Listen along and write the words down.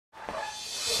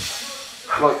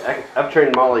Look, I've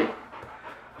trained Molly.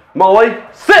 Molly,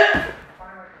 sit!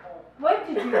 What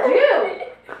did you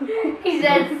do? He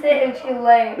said sit and she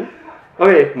lay.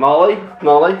 Okay, Molly,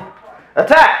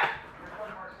 attack!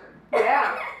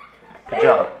 Yeah. Good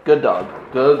job. Good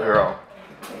dog. Good girl.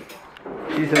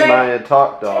 She's in my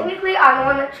talk dog. Technically, I'm the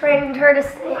one that trained her to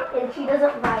sit, and she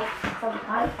doesn't like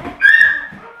sometimes.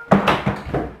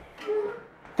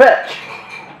 Fetch!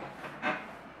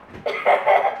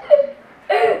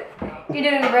 You're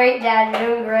doing great, Dad.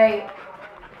 You're doing great.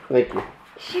 Thank you.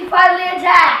 She finally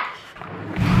attacked.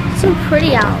 It's so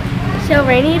pretty out. See how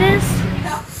rainy it is?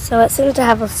 So it seems to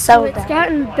have a so it's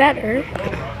gotten better.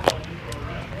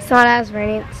 It's not as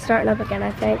rainy. It's starting up again,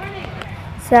 I think.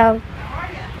 So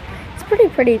it's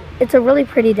pretty. It's a really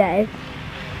pretty day.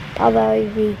 Although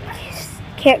we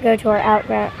can't go to our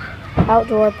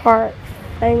outdoor park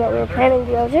thing that we were planning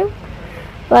to go to.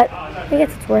 But I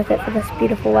guess it's worth it for this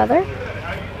beautiful weather.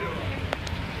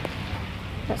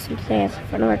 Got some plants in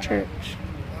front of our church.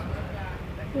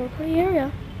 Little pretty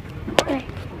area. Okay.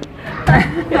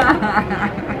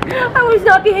 I was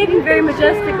not behaving very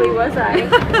majestically, was I?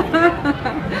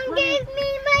 Give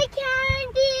me my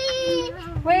candy.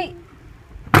 Wait.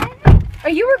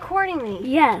 Are you recording me?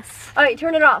 Yes. Alright,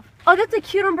 turn it off. Oh, that's a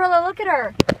cute umbrella. Look at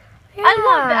her. Yeah. I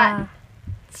love that.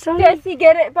 So Bessie,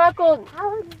 get it buckled.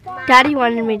 Daddy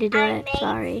wanted me to do it.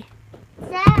 Sorry.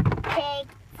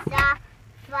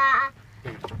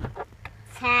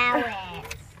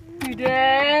 You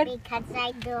did? Because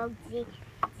I don't think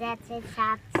that it's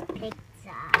a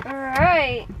pizza.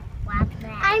 Alright.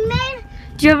 I made.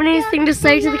 Do you have anything to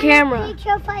say to the camera?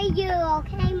 Picture for you,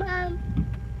 okay, Mom?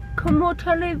 Comment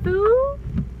allez-vous?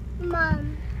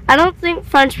 Mom. I don't think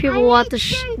French people want to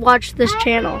watch this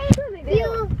channel.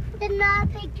 You did not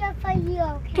picture for you,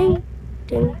 okay? Ding,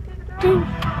 ding, ding,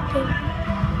 ding.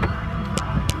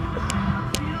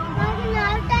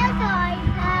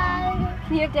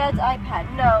 Can you have Dad's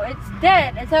iPad? No, it's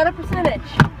dead. It's out of percentage.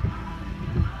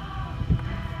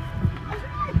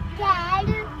 Dad.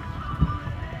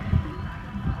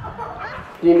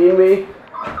 Do you need me?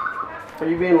 Are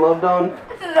you being loved on?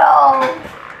 No.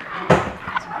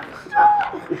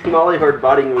 Molly heard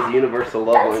biting was universal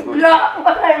love That's language. not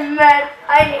what I meant.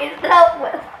 I need help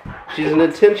with. She's an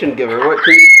attention giver. What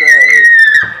can you say?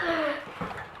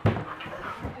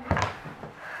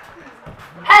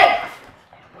 Hey!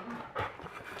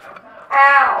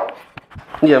 Ow.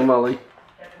 Yeah, Molly.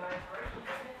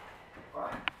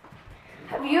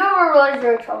 Have you ever realized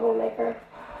you're a troublemaker?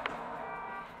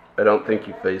 I don't think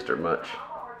you phased her much.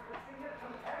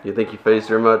 You think you phased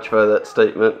her much by that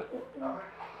statement?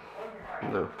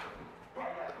 No.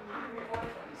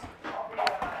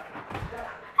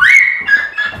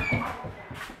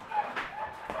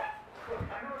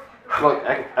 Look,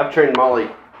 I've trained Molly.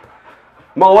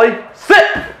 Molly,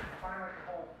 sit!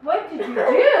 What did you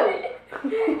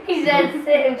do? He said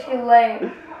sit and she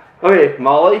lay. Okay,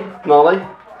 Molly,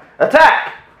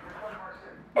 attack!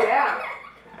 Yeah.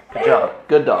 Good job.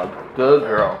 Good dog. Good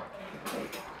girl.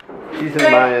 She's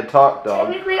in my talk dog.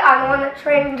 Technically, I'm the one that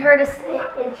trained her to sit,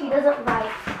 and she doesn't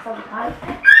like sometimes.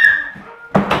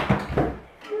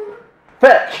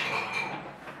 Fetch!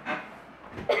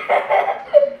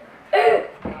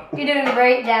 You're doing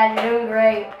great, Dad. You're doing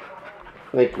great.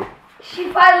 Thank you.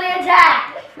 She finally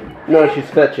attacked. No, she's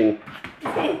fetching.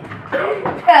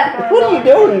 What What are you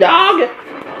doing, dog?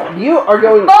 You are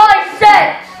going... Molly,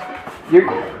 sit! You're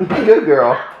good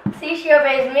girl. See, she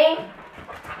obeys me.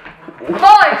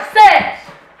 Molly, sit!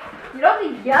 You don't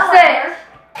have to yell at her.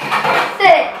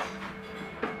 Sit!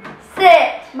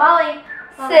 Sit! Molly.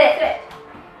 Sit.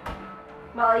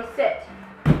 Molly, sit.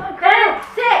 Okay.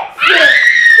 Sit. Sit!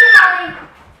 Molly!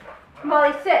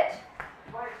 Molly, sit.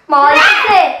 Molly,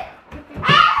 sit!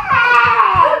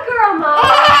 Good girl, Molly.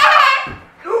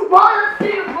 Molly, let's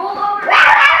do roll over.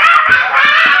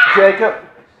 Jacob,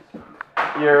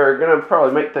 you're gonna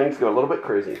probably make things go a little bit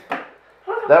crazy.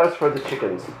 That was for the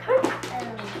chickens.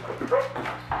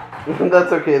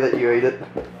 That's okay that you ate it.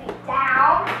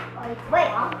 Down.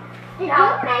 Wait. Did you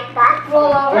make that?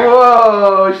 Roll over.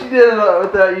 Whoa, she did it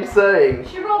without you saying.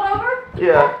 She rolled over?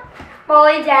 Yeah.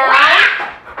 Molly, down.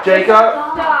 Jacob?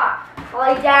 Stop.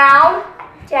 Molly, down.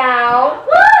 Down.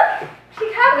 Look! She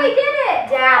halfway did it.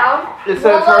 Down. It's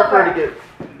so it's hard for her to get.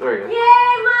 There you go. Yay,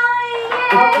 Molly!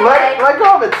 All the Let way. go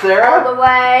of it, All Sarah. the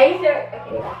way. Yay.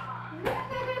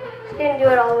 She didn't do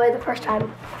it all the way the first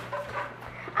time.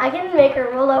 I can make her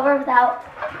roll over without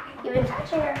even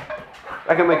touching her.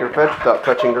 I can make her fetch without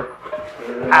touching her.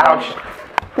 Ouch.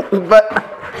 But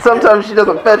sometimes she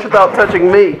doesn't fetch without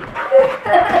touching me.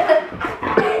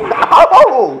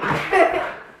 Oh!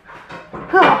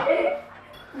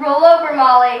 Roll over,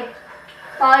 Molly.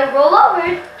 Molly, roll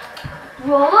over.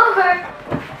 Roll over.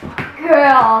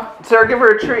 Girl. Sarah, give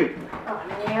her a treat. Oh,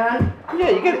 man. Yeah,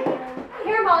 you get it.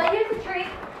 Here, Molly, here's a treat.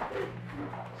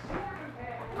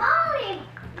 Molly.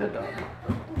 Good dog.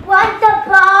 Want the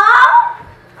ball?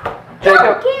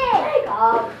 Jacob. Okay.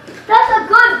 Jacob. That's a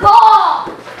good ball.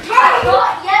 Hey.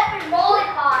 Not yet, but Molly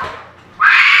high.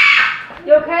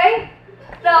 You okay?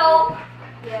 No.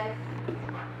 Yes.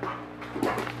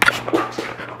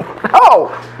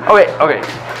 Oh! Okay.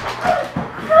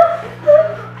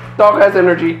 Dog has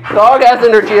energy. Dog has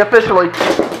energy officially.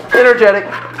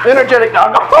 Energetic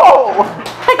dog. Oh!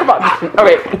 Hey, come on.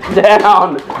 Okay,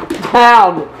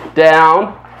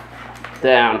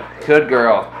 down. Good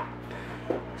girl.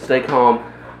 Stay calm.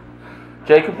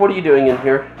 Jacob, what are you doing in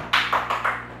here?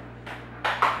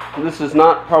 This does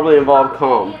not probably involve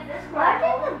calm. Where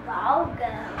did the ball go?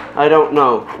 I don't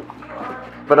know.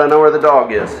 But I know where the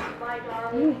dog is.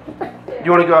 You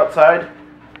want to go outside?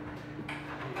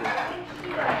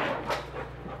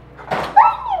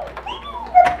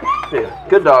 Yeah,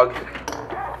 good dog.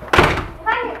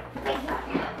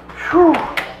 Whew.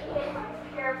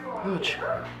 Ouch.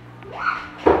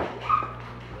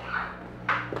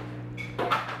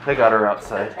 I got her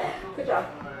outside. Good job.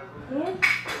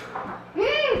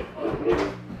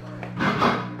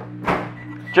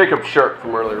 Jacob's shirt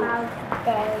from earlier.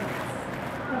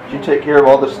 Did you take care of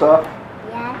all the stuff?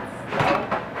 Yes.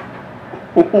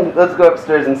 Let's go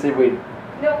upstairs and see if we...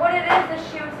 No, what it is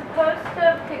she was supposed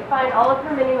to find all of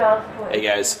her Minnie Mouse toys. Hey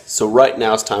guys, so right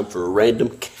now it's time for a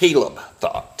random Caleb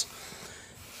thought.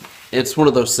 It's one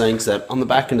of those things that on the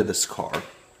back end of this car,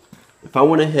 if I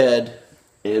went ahead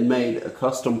and made a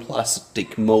custom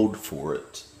plastic mold for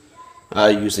it,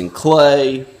 using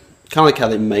clay, kind of like how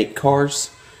they make cars,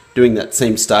 doing that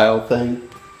same style thing.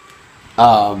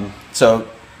 So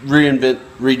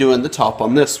redoing the top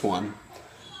on this one,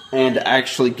 and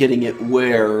actually getting it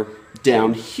where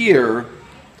down here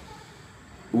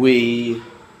we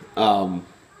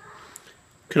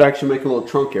could actually make a little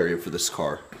trunk area for this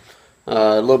car,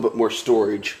 a little bit more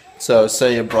storage. So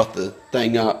say I brought the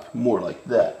thing up more like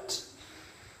that.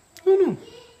 I don't know.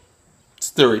 It's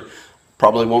theory.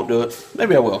 Probably won't do it.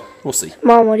 Maybe I will. We'll see.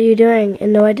 Mom, what are you doing?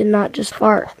 And no, I did not just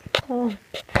fart. Oh.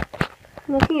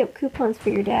 I'm looking up coupons for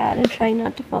your dad and trying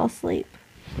not to fall asleep.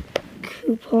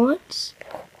 Coupons?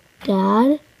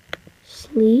 Dad?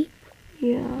 Sleep?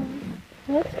 Yeah.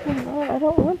 What's going on? I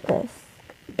don't want this.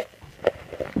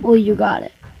 Well, you got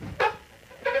it.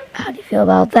 How do you feel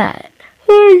about that?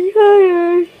 I'm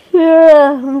tired.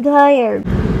 Yeah, I'm tired.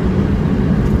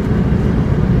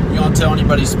 You want to tell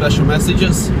anybody special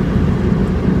messages? You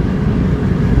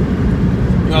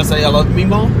want to say I love me,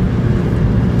 Mom?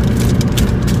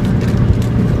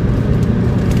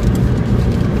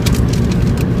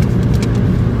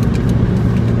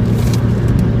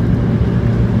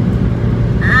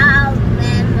 I'll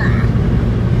remember.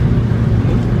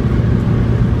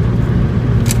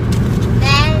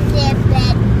 There's a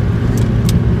bed.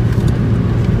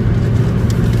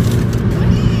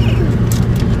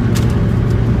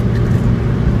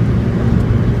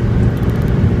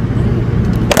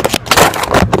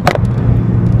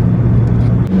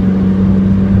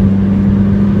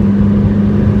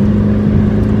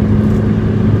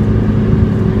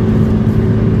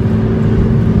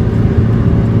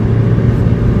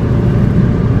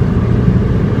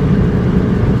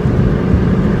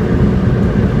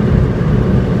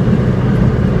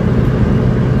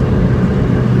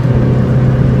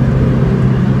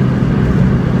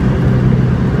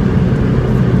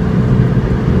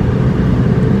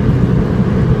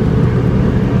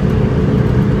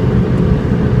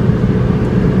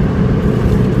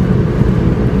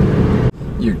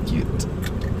 You're cute.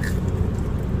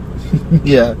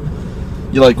 Yeah.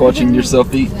 You like watching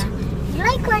yourself eat? You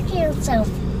like watching yourself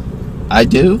I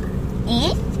do.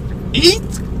 eat? Eat?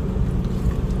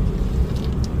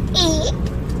 Eat?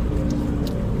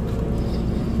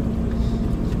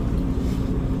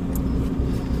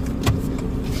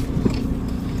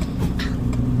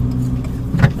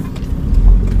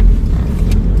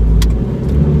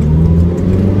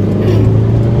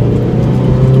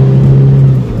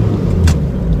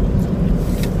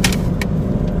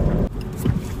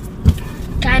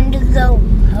 Time to go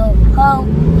home.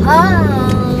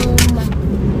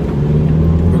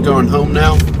 We're going home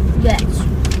now. Yes.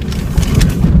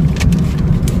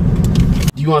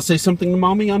 Do you want to say something to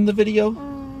Mommy on the video?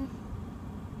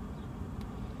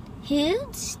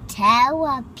 Who's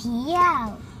Tara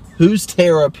Pierce? Who's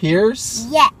Tara Pierce?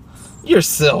 Yes. You're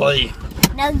silly.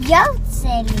 No, you're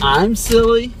silly. I'm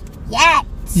silly. Yes.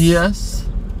 Yes.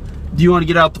 Do you want to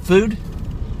get out the food?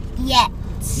 Yes.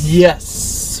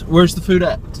 Yes. Where's the food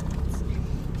at?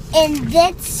 In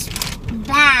this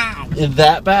bag. In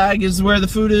that bag is where the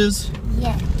food is?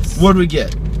 Yes. What'd we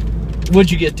get?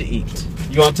 What'd you get to eat?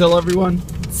 You want to tell everyone?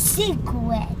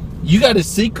 Secret. You got a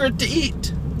secret to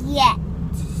eat? Yes.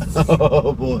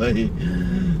 Oh boy.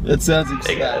 That sounds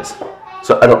exciting. Hey guys.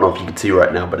 So I don't know if you can see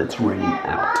right now, but it's raining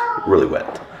out. Really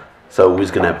wet. So we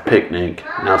was going to have a picnic.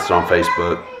 Announced it on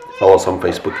Facebook. Follow us on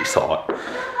Facebook, you saw it.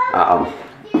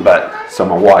 So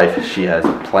my wife, she has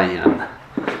a plan.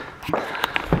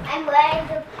 I'm ready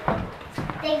to...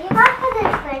 Thank you God for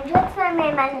this friendship for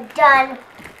me, man. Done.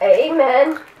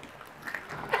 Amen.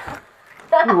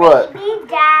 What? Baby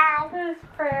Dad. This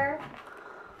prayer.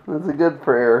 That's a good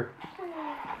prayer.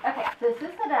 Okay, this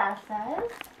is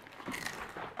Hadassah's.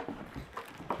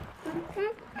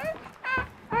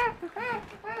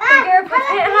 Figure if we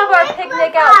can't have our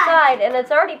picnic outside and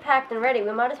it's already packed and ready,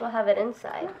 we might as well have it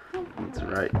inside. That's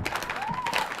right.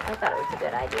 I thought it was a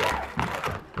good idea.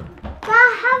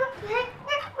 Have a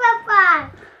picnic with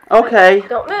us. Okay.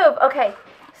 Don't move. Okay,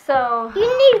 so You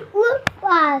need food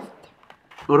first.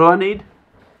 What do I need?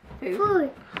 Food.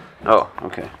 Oh,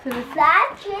 okay.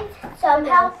 That should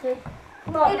somehow... eat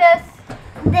us.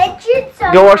 That should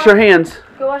somehow... Go wash your hands.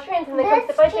 Go wash your hands and then cook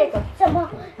the by Jacob. Somehow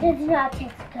does not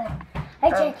taste good. I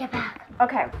take it back.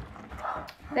 Okay.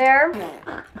 There.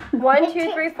 1,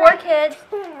 2, 3, 4 kids.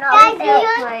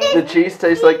 The cheese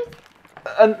tastes like...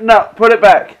 no, put it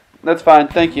back. That's fine.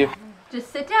 Thank you.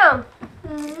 Just sit down.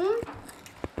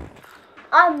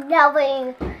 I'm never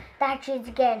eating that cheese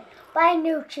again. Buy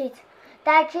new cheese.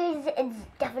 That cheese is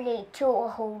definitely too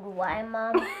old. Why,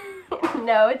 Mom?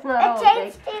 No, it's not all It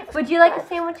big. tastes... Would you like a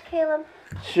sandwich, Caleb?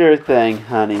 Sure thing,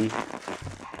 honey.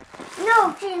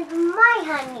 No, she's my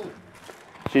honey.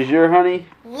 She's your honey?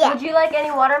 Yeah. Would you like any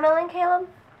watermelon, Caleb?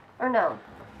 Or no?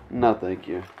 No, thank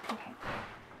you.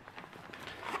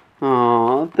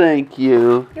 Aw, thank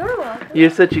you. You're welcome. You're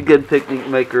such a good picnic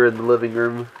maker in the living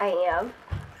room. I am.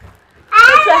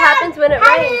 That's what happens when it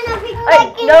rains.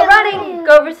 Alright, no running.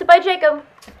 Go over to by Jacob.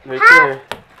 Right there.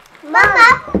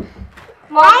 Mama.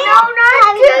 Mom,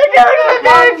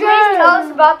 please tell us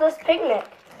about this picnic.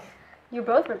 You're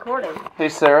both recording. Hey,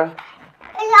 Sarah.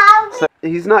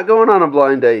 He's not going on a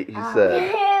blind date, he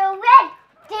said.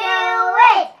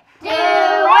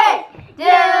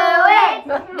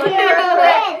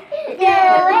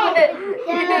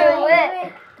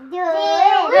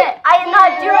 I am not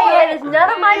doing it. It's none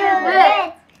of my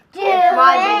business.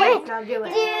 My business, now do it.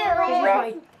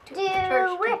 She's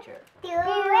my church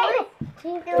teacher.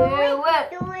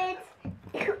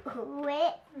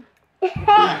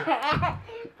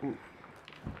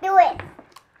 Do it.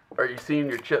 Are you seeing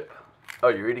your chip? Oh,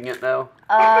 you're eating it now?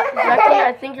 Exactly.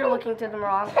 I think you're looking to them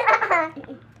wrong.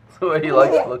 That's the way he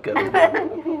likes to look at it.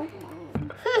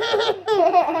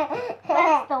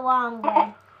 That's the wrong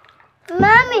one.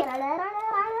 Mommy,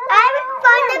 I was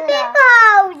fun of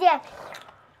people.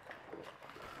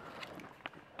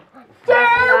 Do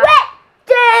it!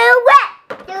 Do it!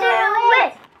 Do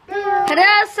it!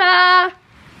 Hadassah!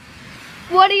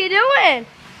 What are you doing?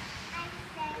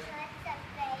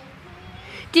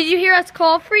 Did you hear us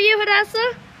call for you,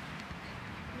 Hadassah?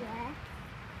 Yeah.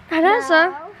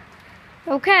 Hadassah?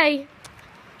 Okay.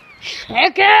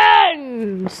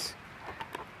 Chickens!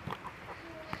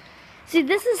 See,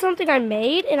 this is something I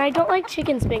made, and I don't like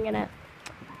chickens being in it.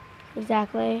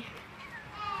 Exactly.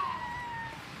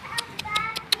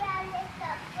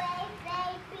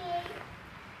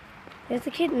 There's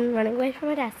a kitten running away from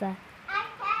Hadassah.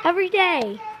 Every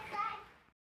day.